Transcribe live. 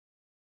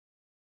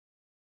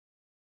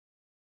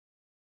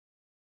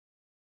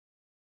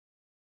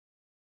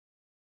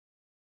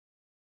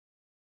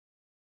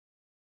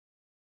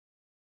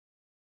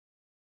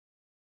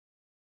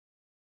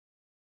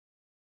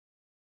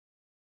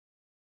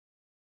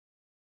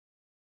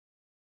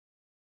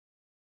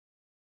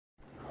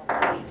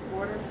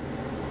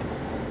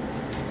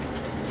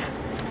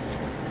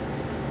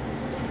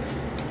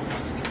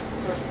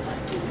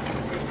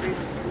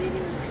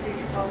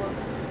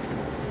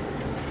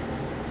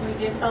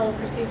did follow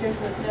procedures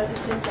with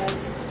notices as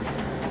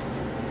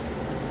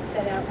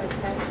set out by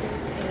statute,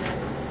 and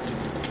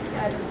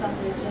the items on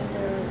the agenda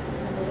are,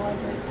 number 1,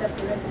 to accept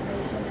the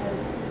resignation of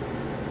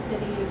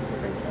City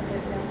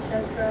Superintendent Mel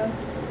Chesbrough,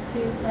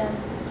 2, plan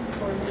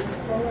for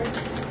moving forward,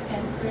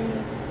 and 3,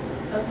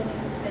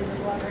 openings in the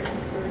water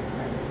and sewer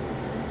departments.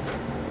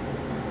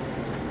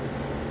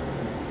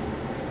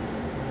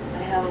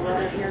 I have a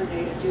letter here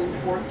dated June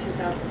 4th,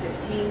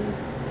 2015.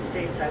 It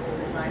states I will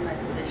resign my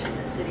position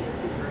as City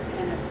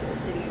Superintendent for the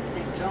City of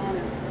St. John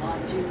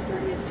on June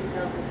 30th,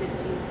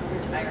 2015 for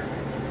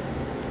retirement.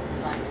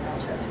 Signed, Mel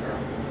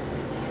Chesbrough. So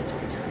he is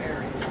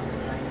retiring, not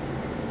resigning.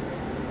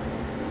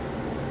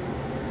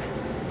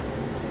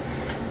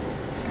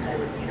 I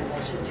would need a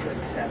motion to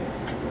accept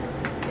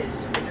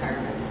his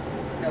retirement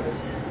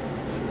notice.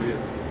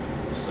 Second.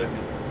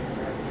 Is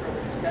there any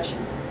further discussion?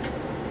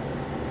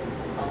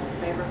 All in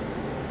favor?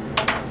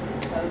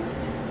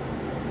 Opposed?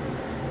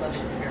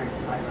 Motion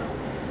carries 5-0.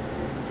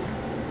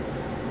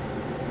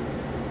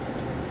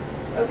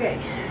 Okay.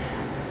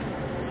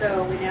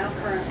 So we now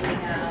currently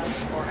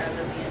have, or as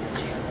of the end of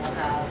June, we'll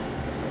have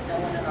no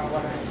one in our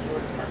water and sewer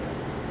department.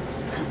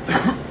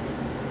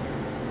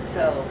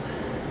 So,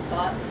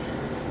 thoughts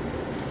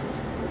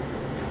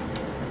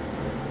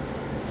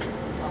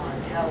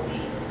on how we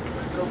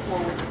go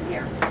forward from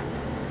here?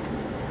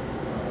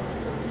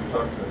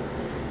 Talk to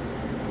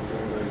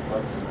everybody,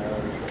 talk to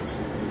managers, see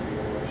if you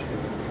can rush it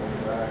and come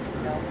back.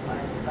 No, I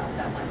thought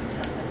that might be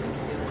something we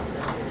could do in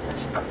executive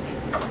session this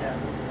evening, if that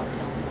was what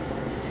council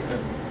wanted to do.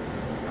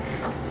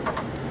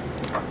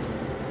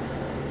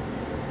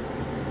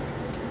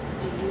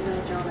 Do you know,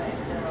 Jonah,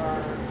 if there are,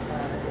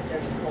 if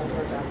there's a folder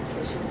of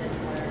applications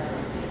anywhere of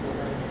people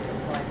that have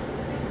applied for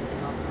the maintenance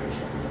and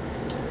operation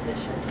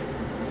position?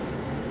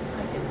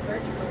 I can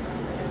search for them,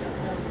 but I don't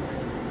know.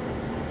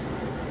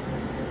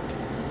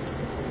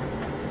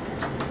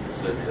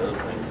 Said the other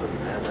thing, put an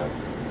ad out.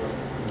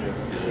 Get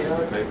it in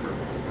the paper.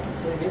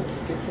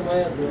 Get some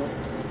ads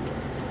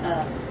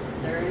out.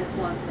 There is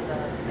one for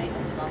the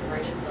maintenance and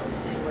operations on the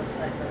city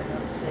website, but I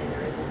noticed today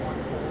there isn't one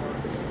for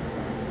the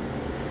supervisor.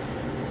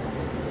 So I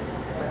think we can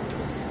go after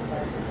the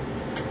supervisor.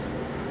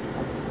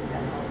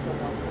 And also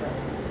one for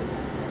the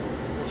superintendent's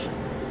position.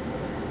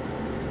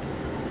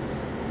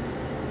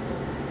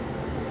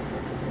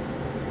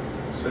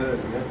 Say that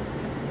again.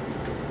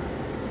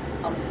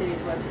 On the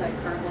city's website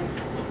currently,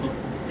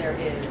 there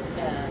is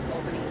an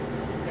opening,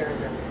 there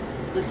is a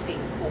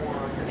listing for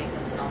the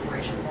maintenance and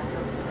operation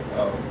worker.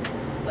 Oh.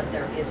 But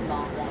there is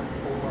not one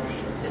for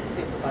the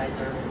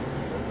supervisor,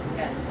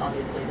 and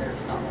obviously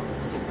there's not one for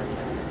the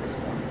superintendent at this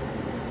point.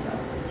 So,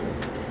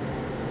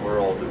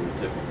 Where all do we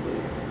typically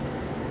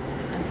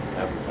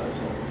advertise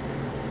on?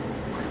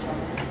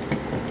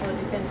 Well,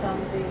 it depends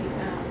on the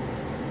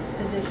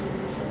position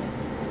usually.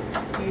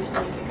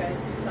 Usually you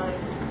guys decide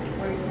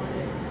where you want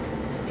it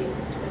to be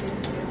put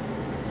into.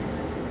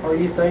 Are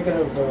you thinking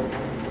of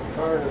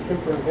hiring a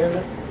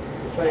superintendent,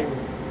 the same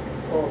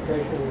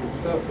qualifications and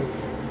stuff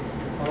as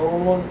our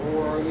own one,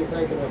 or are you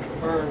thinking of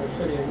hiring a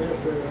city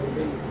administrator to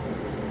be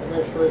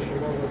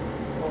administration over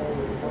all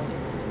the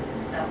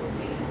departments? that would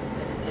be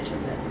the decision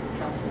that the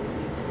council would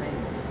need to make.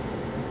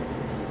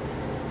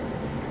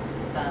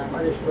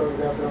 I just throw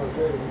it out there on the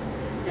table.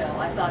 No,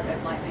 I thought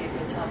that might be a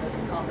good time of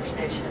the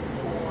conversation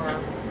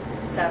for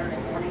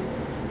Saturday morning,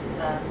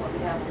 when we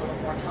have a little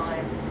more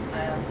time.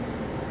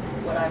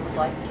 What I would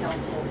like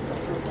council's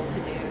approval to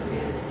do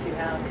is to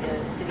have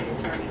the city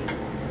attorney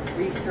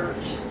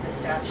research the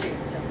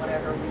statutes and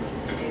whatever we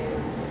need to do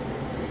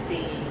to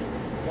see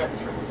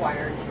what's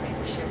required to make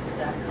a shift of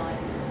that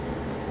kind,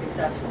 if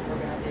that's what we're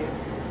going to do.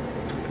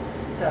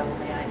 So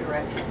may I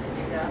direct him to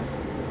do that?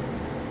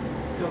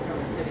 Go from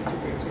the city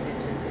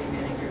superintendent to the city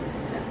manager.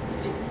 Is that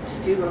Just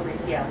to do a,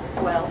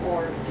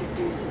 or to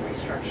do some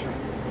restructuring.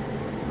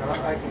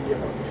 I can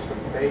give them just a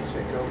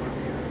basic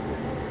overview,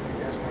 if you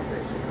guys want a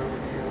basic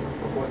overview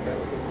of what that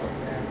would look like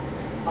now.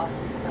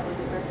 Awesome, that would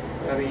be great.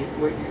 I mean,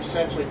 what you're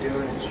essentially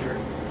doing is your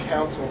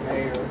council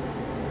mayor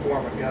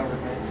form of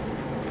government,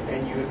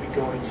 and you would be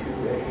going to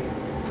a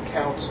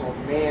council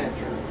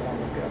manager form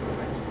of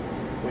government,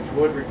 which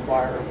would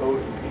require a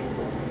vote of the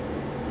people.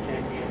 Okay,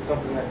 and it's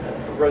something that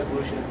a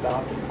resolution is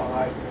adopted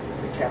by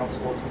the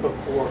council. It's put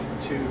forth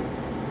to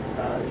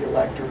the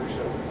electors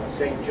of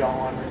St.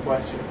 John,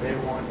 requesting if they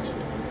want to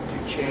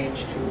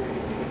change to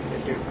a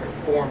different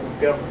form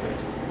of government,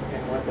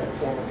 and what that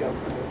form of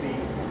government would be.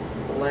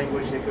 The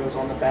language that goes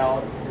on the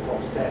ballot is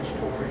all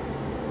statutory.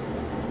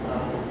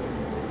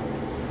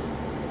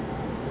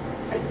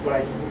 What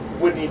I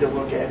would need to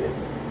look at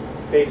is,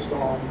 based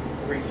on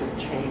recent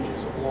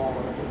changes of law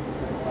within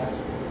the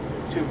last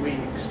 2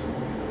 weeks,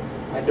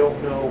 I don't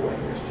know when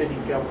your city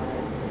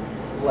government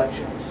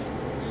elections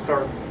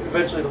start.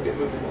 Eventually they'll get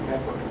moved in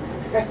November,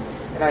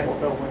 and I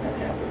don't know when that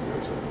happens.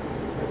 There's a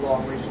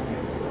law recently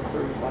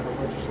approved by the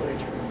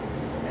legislature,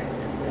 and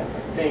that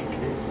I think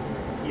is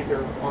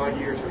either odd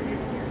years or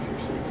even years.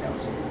 Your city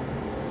council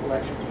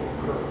elections will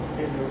occur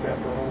in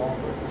November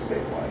along with the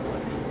statewide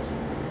elections.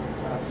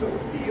 So it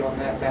would be on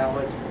that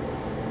ballot.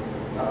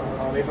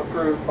 If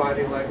approved by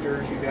the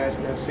electors, you guys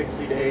would have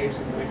 60 days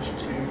in which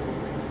to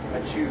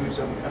choose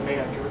a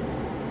manager.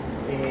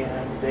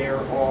 And there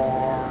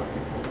are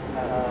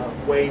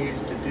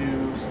ways to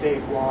do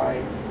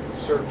statewide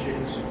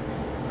searches.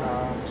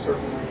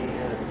 Certainly,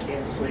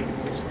 Kansas League of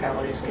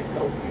Municipalities can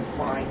help you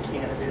find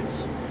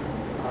candidates.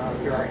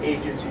 There are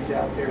agencies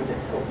out there that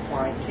help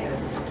find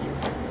candidates,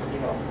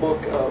 keep a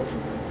book of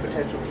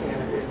potential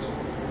candidates,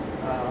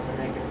 and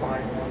they can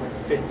find one that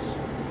fits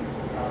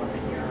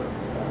in your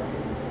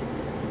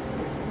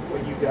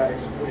what you guys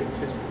would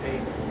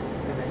anticipate,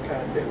 and then kind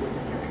of fit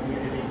within your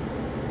community.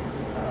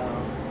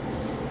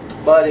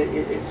 But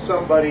it's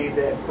somebody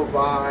that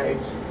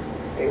provides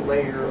a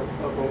layer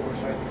of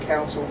oversight. The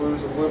council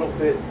lose a little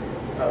bit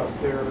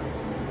of their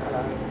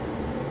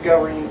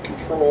governing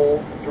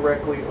control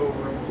directly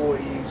over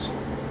employees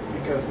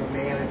because the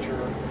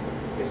manager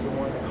is the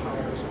one that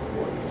hires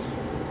employees.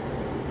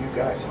 You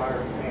guys hire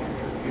the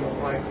manager. If you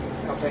don't like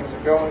how things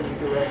are going, you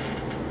direct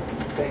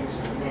things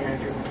to the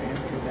manager, and the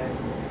manager then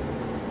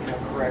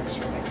corrects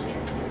or makes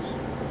changes.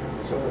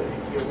 So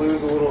that you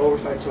lose a little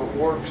oversight, so it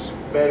works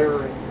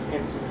better in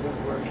instances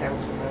where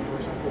council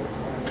members are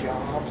full-time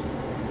jobs.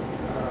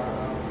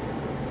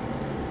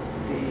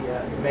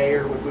 The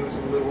mayor would lose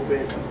a little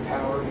bit of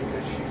power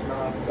because she's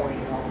not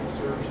appointing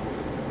officers.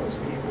 Those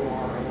people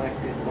are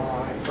elected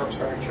by,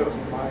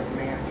 chosen by the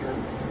manager.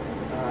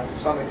 To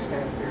some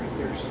extent,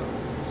 there's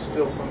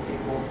still some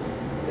people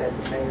that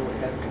the mayor would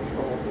have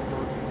control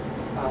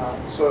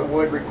over. So it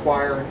would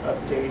require an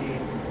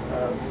updating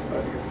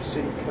of your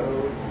city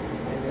code,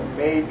 and there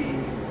may be,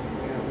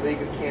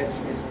 League of Kansas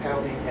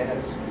Municipality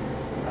has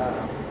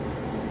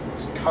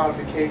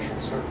codification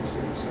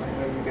services. I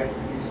know you guys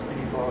have used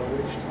people out of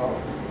Wichita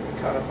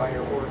to codify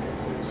your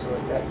ordinances, so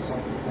that's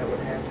something that would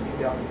have to be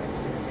done in that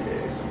 60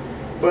 days.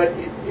 But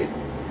it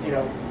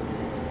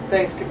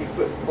things can be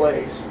put in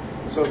place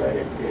so that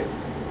if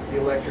the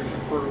electors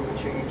approve a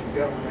change of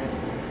government,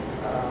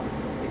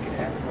 it can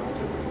happen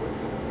relatively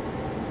quickly.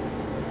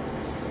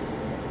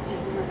 Do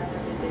you remember,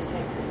 did they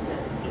take this to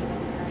even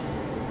years?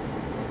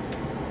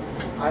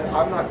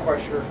 I'm not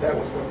quite sure if that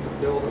was what the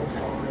bill that was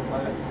signed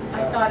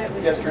I thought it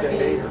was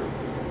yesterday. going to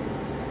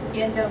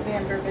be in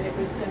November, but it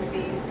was going to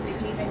be the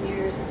even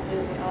years instead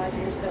of the odd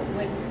years, so it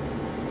wouldn't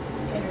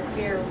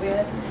interfere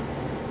with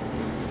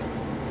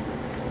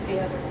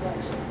the other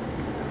election.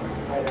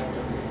 I don't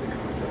know.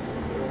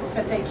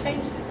 But they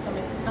changed it so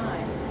many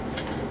times.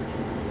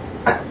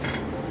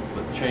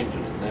 But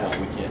changing it now,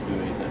 we can't do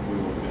anything. We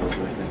won't be able to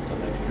do anything until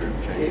next year to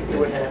change It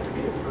would have to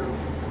be approved.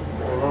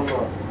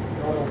 Well,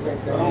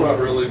 I'm not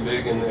really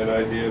big in that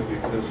idea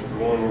because, for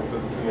one, we're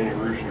putting too many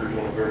roosters in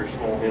a very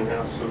small hen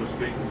house, so to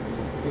speak.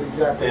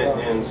 Exactly right.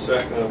 And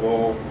second of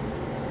all,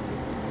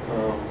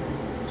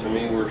 to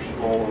me, we're a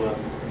small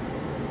enough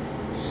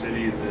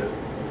city that,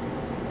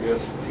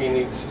 yes, he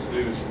needs to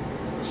do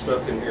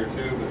stuff in here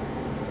too, but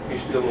he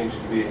still needs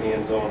to be a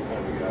hands-on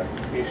kind of guy.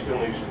 He still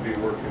needs to be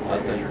working I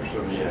think, manager, so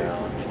to speak. yeah,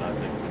 I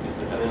think we need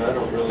to have. And I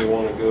don't really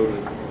want to go to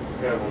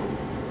having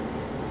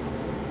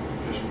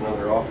just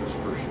another office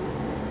person.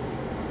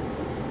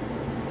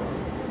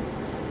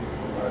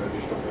 I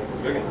just don't think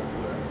we're big enough for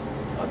that.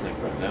 I think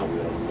right now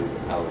we ought to leave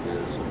it how it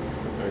is.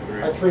 I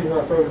agree. That's the reason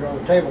I threw it on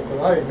the table,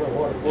 because I didn't know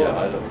what it was. Yeah,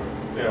 I don't.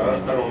 Yeah,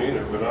 I don't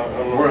either, but I'm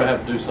not. We're gonna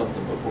have to do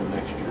something before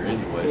next year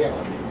anyway, so Yeah.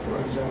 I mean,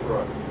 Exactly.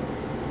 Right.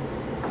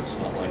 it's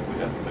not like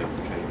we have to make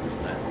the changes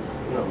now.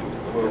 No, We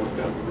can well, look at it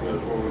down the road.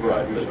 before we gotta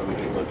Right, do but we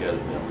something. can look at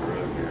it down the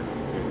road here.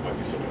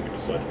 Like you said, we can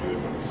decide to do it,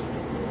 but we said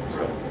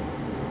Right.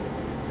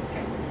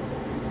 Okay.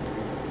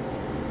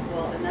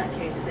 Well, in that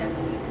case, then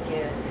we need to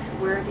get,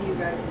 where do you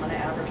guys want to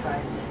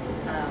advertise?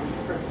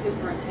 For the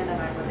superintendent,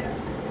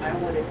 I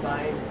would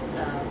advise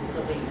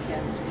the League of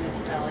Kansas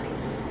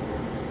Municipalities,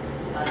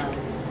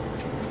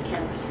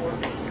 Kansas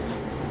Works,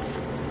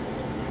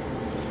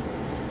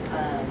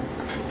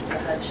 the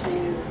Hutch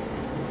News,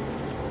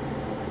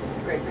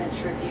 Great Bend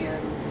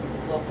Tribune,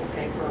 local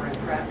paper and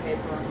crap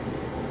paper.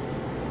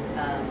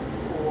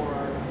 For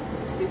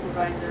the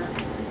supervisor,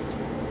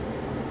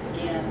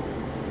 again,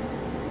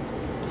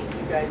 if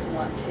you guys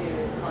want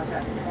to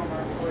contact a former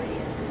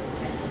employee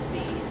and see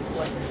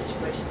what the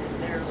situation is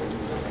there, we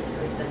can go into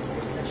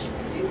executive session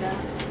to do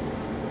that.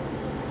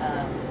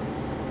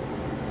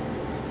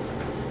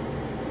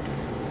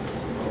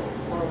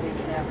 Or we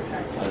can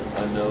advertise.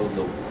 I know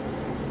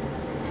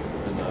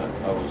and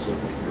I was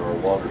looking through our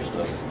water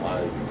stuff,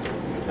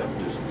 we'd have to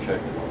do some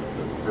checking on it,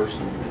 but the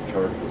person in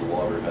charge of the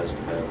water has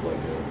to have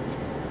like I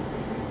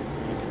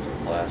think it's a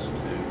class 2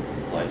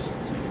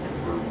 licensing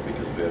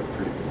because we have a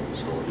treatment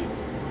facility.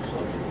 So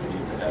I mean, we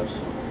need to have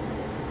some,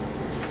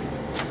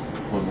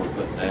 when we're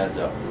putting ads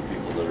out for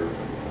people that are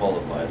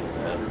qualified in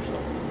that or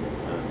something,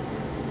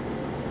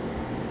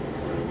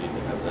 we need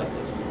to have that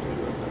listed too,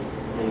 I think.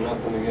 I mean,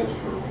 nothing against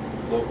for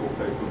local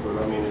paper,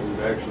 but I mean, is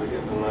it actually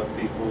getting enough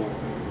people?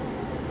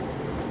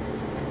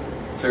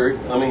 Terry?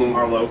 I mean,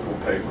 Our local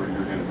paper,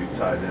 you're going to be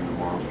tied into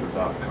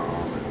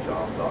monster.com and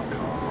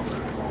job.com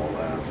and all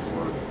that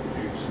for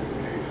huge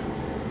syndication.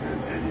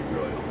 And you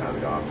really don't have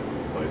the option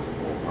to place a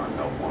full full-time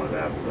help wanted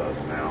that with us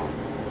now,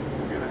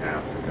 we're gonna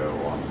have to go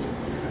on,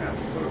 we're gonna have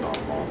to put it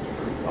on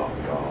Monster and Top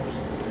Jobs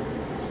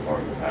as part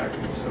of the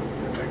package, so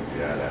it makes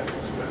the ad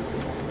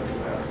expensive instead of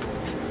that.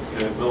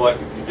 And it feel like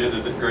if you did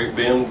it at Great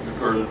Bend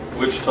or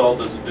Wichita,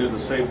 does it do the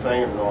same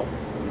thing or not?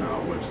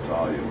 No,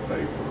 Wichita, you'll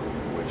pay for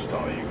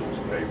Wichita Eagles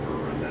paper,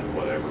 and then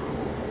whatever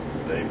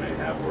they may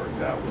have worked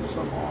out with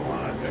some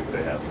online. I think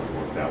they have some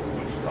worked out with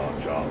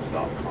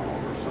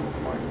WichitaJobs.com or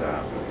something like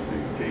that. But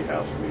see,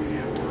 Gatehouse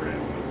Media, we're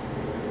in with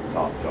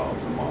Top Jobs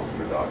and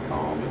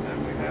Monster.com, and then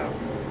we have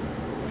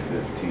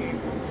 15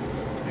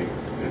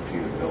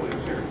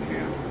 affiliates here in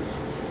Kansas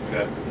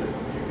that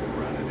you can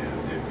run it in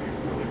if you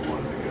really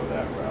wanted to go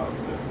that route.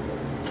 But,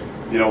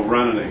 you know,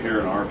 running it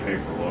here in our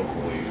paper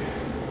locally,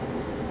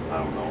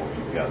 I don't know if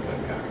you've got that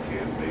kind of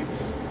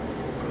candidates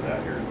for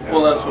that here in town.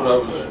 Well, that's what I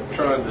was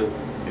trying to.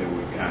 It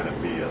would kind of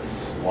be a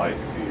slight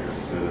to your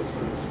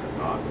citizens to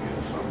not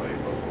give somebody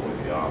locally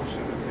the option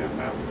and them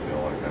have to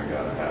feel like I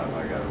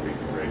gotta read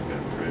the Great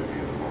Bend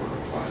Tribune in order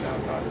to find out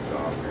about a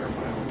job here in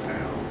my own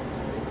town.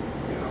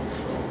 You know,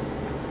 so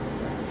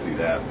I can see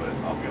that, but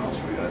I'll be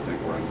honest with you, I think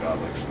we're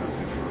ungodly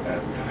expensive for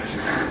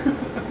advertising.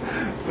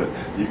 But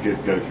you could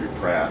go through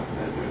Pratt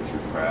and do it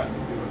through Pratt and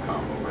do a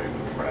combo rate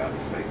with Pratt,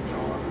 St.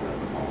 John, and then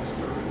the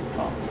Monster and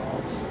Top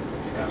Jobs.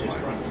 And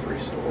just run a free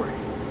story.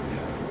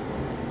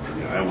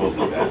 Yeah, I will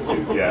do that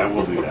too. Yeah, I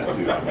will do that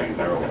too. I mean,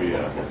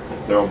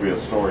 there'll be a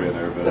story in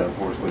there, but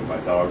unfortunately, my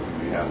dogs and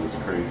me have this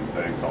crazy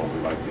thing called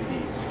we like to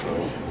eat. So.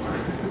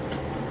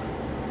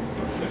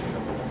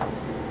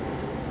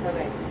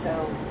 Okay,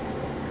 so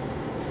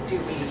do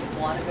we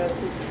want to go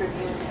through the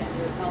Tribune and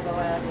do a combo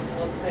ad with the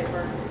local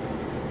paper?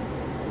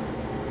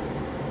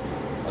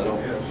 I don't,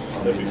 Yes, I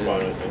that'd mean, be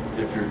fine, I think.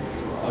 if you're,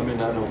 I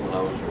mean, I know when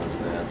I was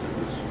running ads, it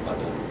was, I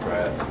done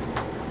Pratt,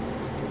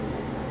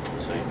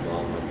 St.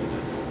 John, I mean,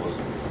 it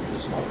wasn't, I mean,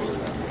 it's not really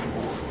that much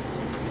more.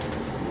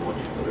 I mean, once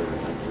you put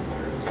everything in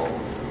there, it's all,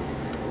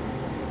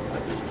 I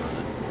just run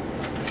it.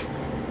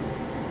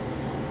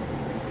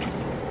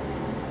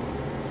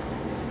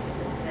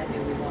 And do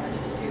we want to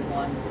just do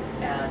one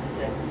ad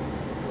that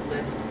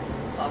lists,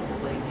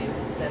 possibly do,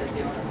 instead of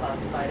doing a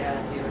classified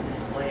ad, do a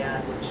display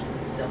ad, which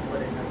they'll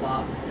put in a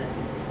box and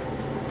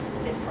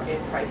it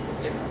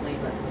prices differently,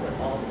 but put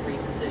all 3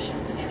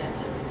 positions in it?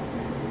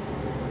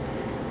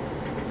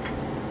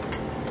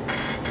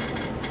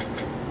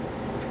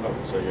 I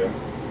would say yeah.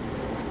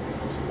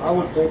 I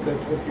would think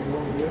that's what you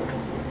want to do.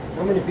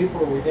 How many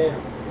people are we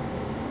down?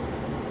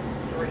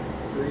 3.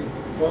 3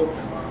 total?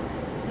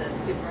 The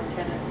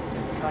superintendent, the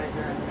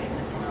supervisor, and the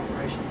maintenance and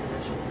operation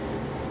position.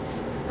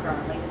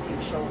 Currently,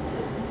 Steve Schultz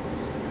is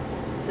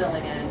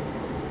filling in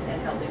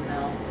and helping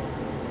Mel,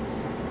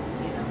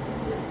 you know,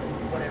 with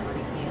whatever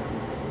he can.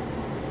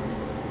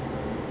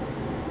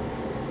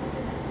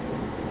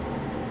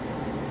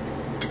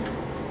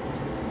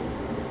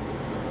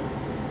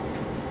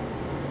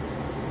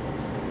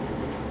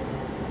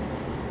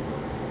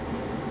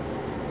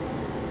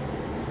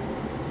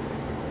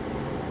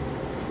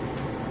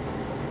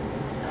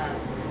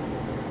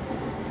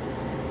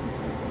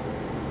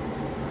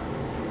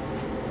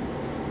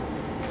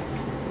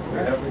 We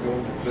have to go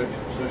into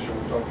executive session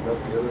and talk about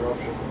the other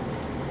option.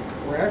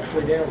 We're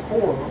actually down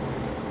 4,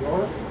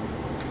 Mark.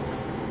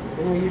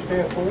 Then we used to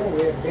have 4.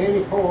 We had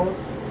Danny Parr.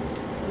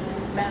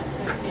 Matt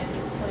took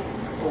Danny's place.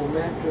 Oh,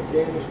 Matt took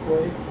Danny's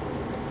place.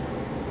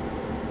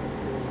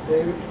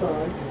 David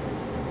Stites.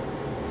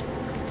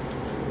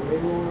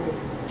 Leroy.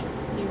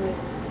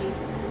 He's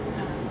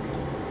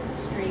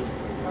street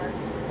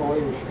parks. Oh,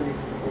 he was street.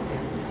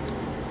 Okay.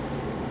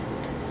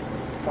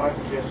 My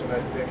suggestion about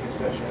executive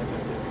session is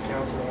that the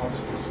council wants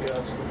to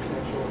discuss the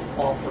potential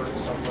offer to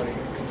somebody,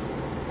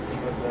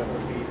 whether that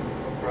would be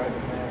a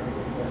private matter,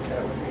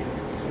 that would be an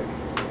executive session.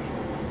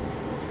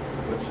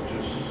 But to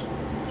just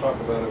talk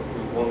about if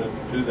we wanted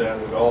to do that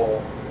at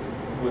all,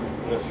 wouldn't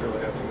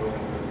necessarily have to go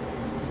into,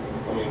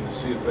 I mean, to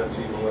see if that's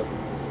even what,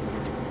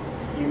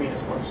 You mean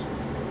as far as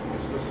a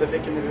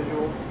specific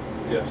individual?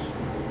 yes.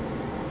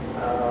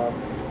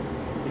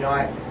 You know,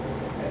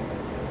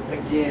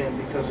 again,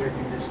 because there'd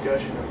be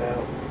discussion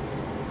about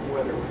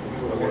whether you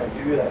would want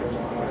to do that or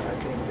not, I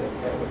think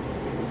that would need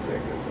to be an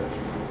executive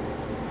session.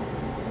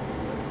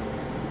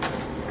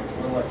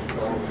 We'll let you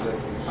call it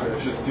executive I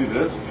could session. just do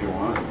this if you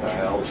want, if that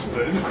helps,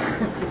 but.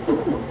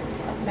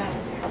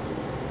 Madam Mayor.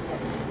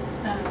 Yes.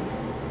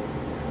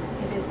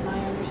 It is my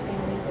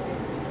understanding that if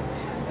we don't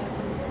have that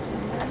on the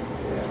agenda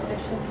for a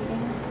special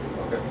meeting,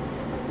 Okay.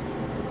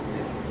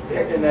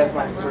 And that's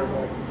my concern.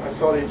 I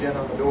saw the agenda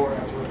on the door and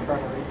I was really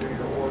trying to read through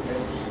your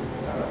ordinance.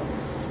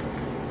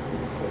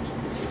 But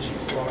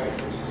she's right,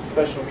 this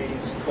special meeting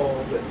is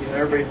called, but you know,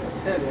 everybody's in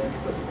attendance,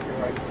 but you're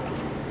right.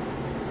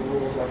 The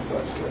rules are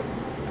such that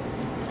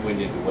We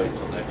need to wait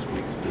till next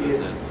week to do it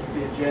then.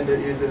 the agenda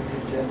is as the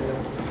agenda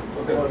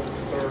Okay. was at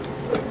served,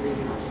 the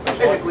meeting was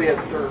technically as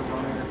served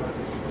on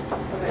everybody's.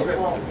 Okay, Okay.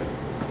 well,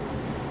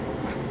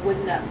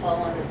 wouldn't that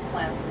fall under the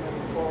plan for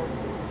moving forward?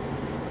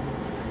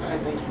 I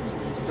think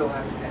you still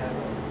have to have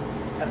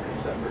a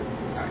separate.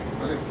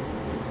 Okay.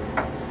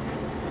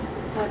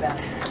 My bad.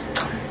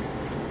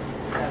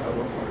 So,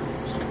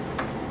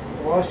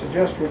 Well, I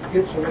suggest we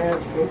get some ads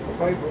to the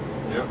paper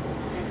Yep.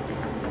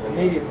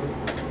 immediately.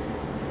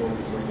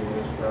 Into some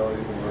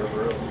municipalities and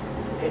wherever else.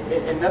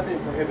 And nothing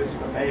prohibits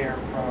the mayor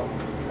from,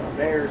 the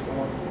mayor is the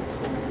one that's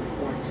going to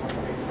report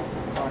somebody,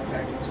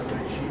 contacting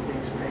somebody she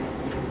thinks may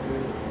be a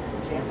good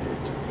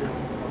candidate to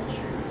fill those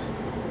shoes.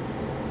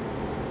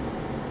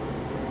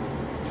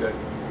 Okay.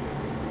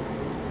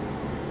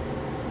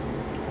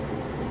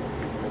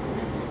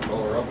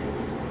 Call her option.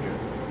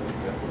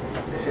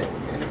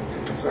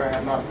 And sorry,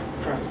 I'm not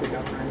trying to speak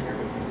up for him here,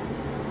 but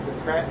the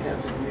Pratt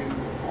has a new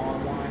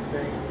online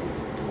thing.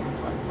 It's $25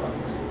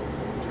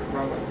 to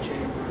run a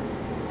chamber,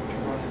 to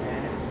run an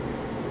ad.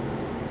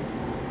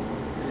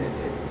 And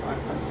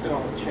I sit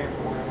on the chamber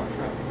board. I'm not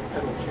trying to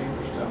peddle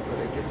chamber stuff, but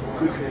it gets a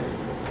lot of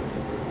hits.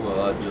 Well,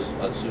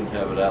 I'd soon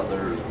have it out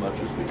there as much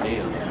as we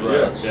can.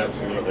 Yeah,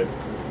 absolutely.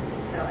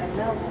 so, and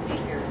Mel will be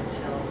here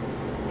until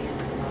the end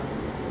of the month.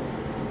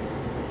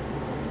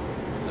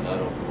 And I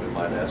don't, we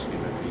might ask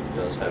him if he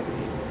does have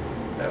any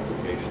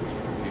applications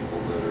from people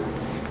that are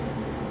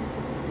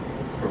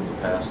from the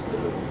past that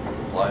have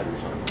applied or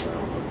something. I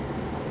don't know.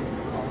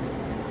 Call him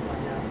and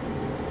find out.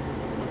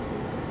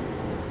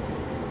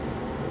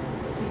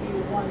 Do you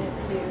want it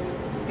to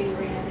be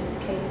ran in the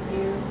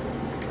KMU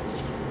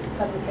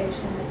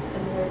publication that's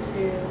similar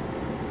to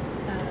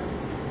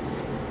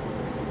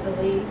the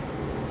league?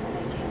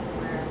 Making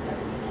aware that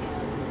we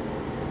can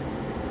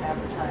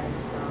advertise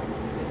from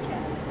good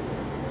candidates.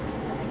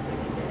 I think we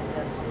need to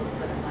invest a little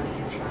bit of money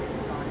in trying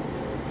to find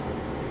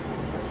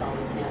a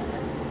solid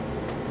candidate.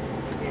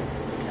 If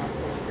the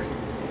council agrees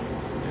with me.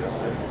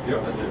 Yeah,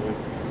 I do.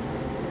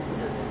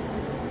 So that's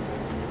something.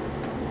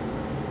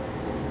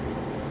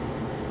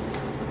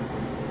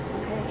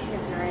 Okay,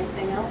 is there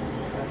anything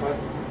else?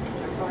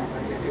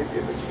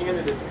 If a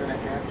candidate's going to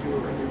have to,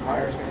 or a new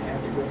hire's going to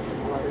have to go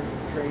through water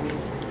training,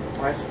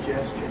 my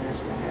suggestion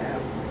is to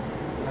have,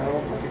 and I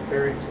don't think it's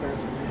very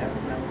expensive to have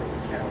a member of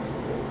the council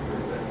go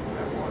through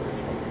that water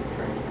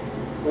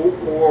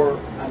training, or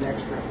an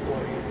extra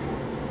employee.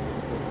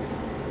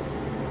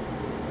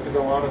 Because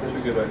a lot of That's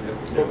this a good idea.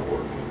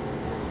 bookwork,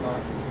 it's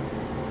not,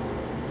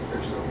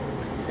 there's some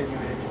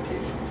continuing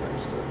education type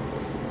stuff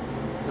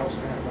that helps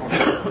to have more.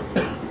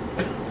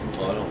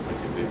 Well, I don't think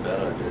it'd be a bad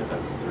idea to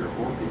have 3 or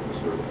 4 people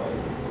certified.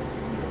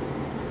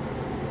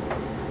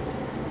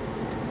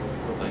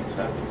 Things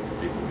happen,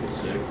 people get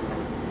sick or.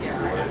 Yeah,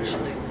 I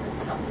actually, at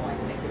some point,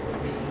 think it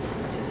would be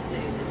to the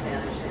city's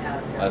advantage to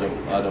have I don't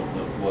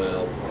know,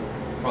 well,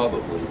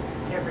 probably.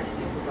 every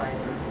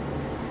supervisor,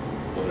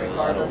 Well, I don't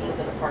regardless of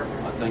know. the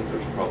department. I think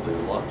there's probably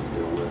a lot to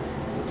deal with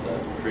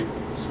that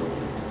treatment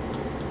facility.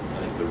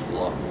 I think there's a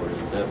lot more in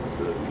depth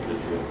to it because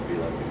you have to be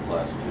like in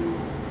class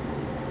 2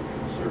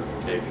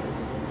 certification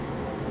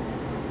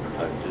or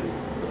type 2,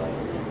 but I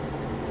don't know.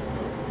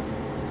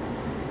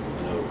 I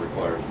know it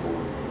requires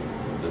more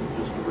than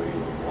just a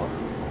regular water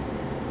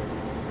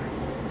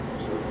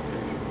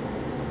certification.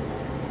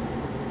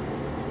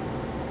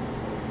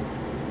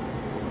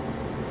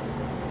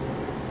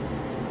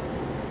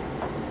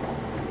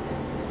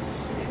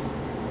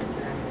 Is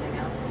there anything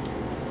else?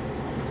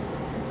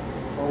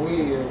 Are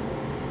we, is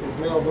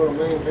Mel going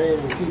to maintain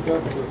and keep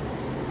up with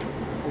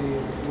the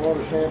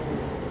water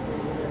samples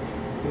over the next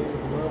end of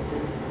the month?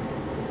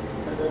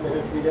 That doesn't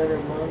have to be done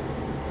every month?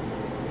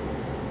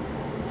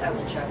 I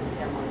will check with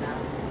him on that.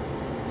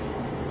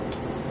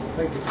 I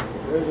think it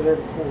is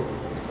every quarter.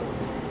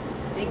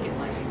 I think it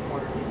might be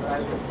quarterly, but I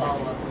will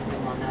follow up with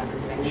him on that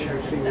and make sure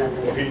that that's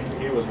Well, good.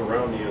 he was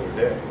around the other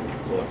day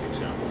collecting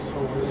samples,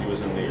 because he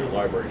was in the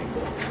library and he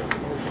collected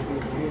samples. That should be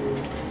reviewed.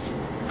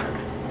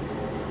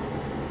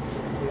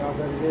 Yeah, I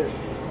bet it is.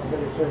 I bet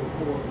it's every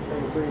quarter,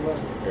 every 3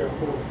 months. Yeah. Every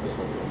quarter. This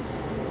one.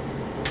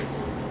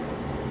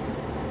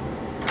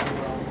 I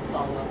will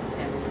follow up with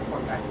him and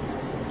report back to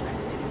council at the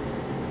next meeting.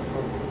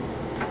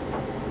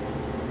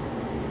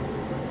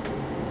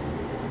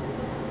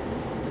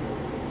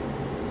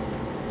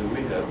 Do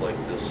we have like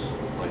this,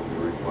 like the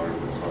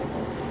requirements on,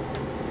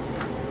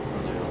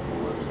 are they on the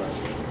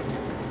website?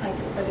 I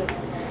can put it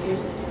on there, I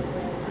usually do it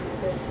when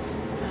but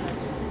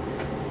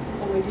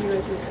what we do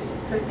is we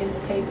put in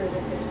the paper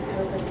that there's an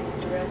opening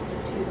directed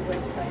to the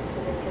website so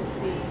they can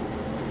see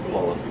the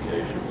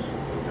Qualifications,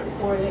 okay.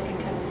 or they can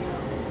come to the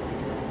office and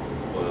do it.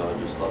 Well, I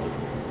just thought if,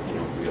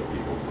 if we got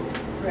people from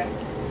Correct.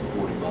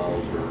 40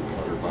 miles or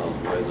 100 miles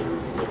away that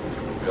are looking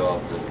for a job,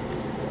 then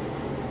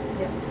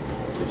Yes.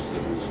 at least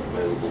it was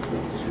available to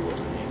them to see what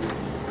they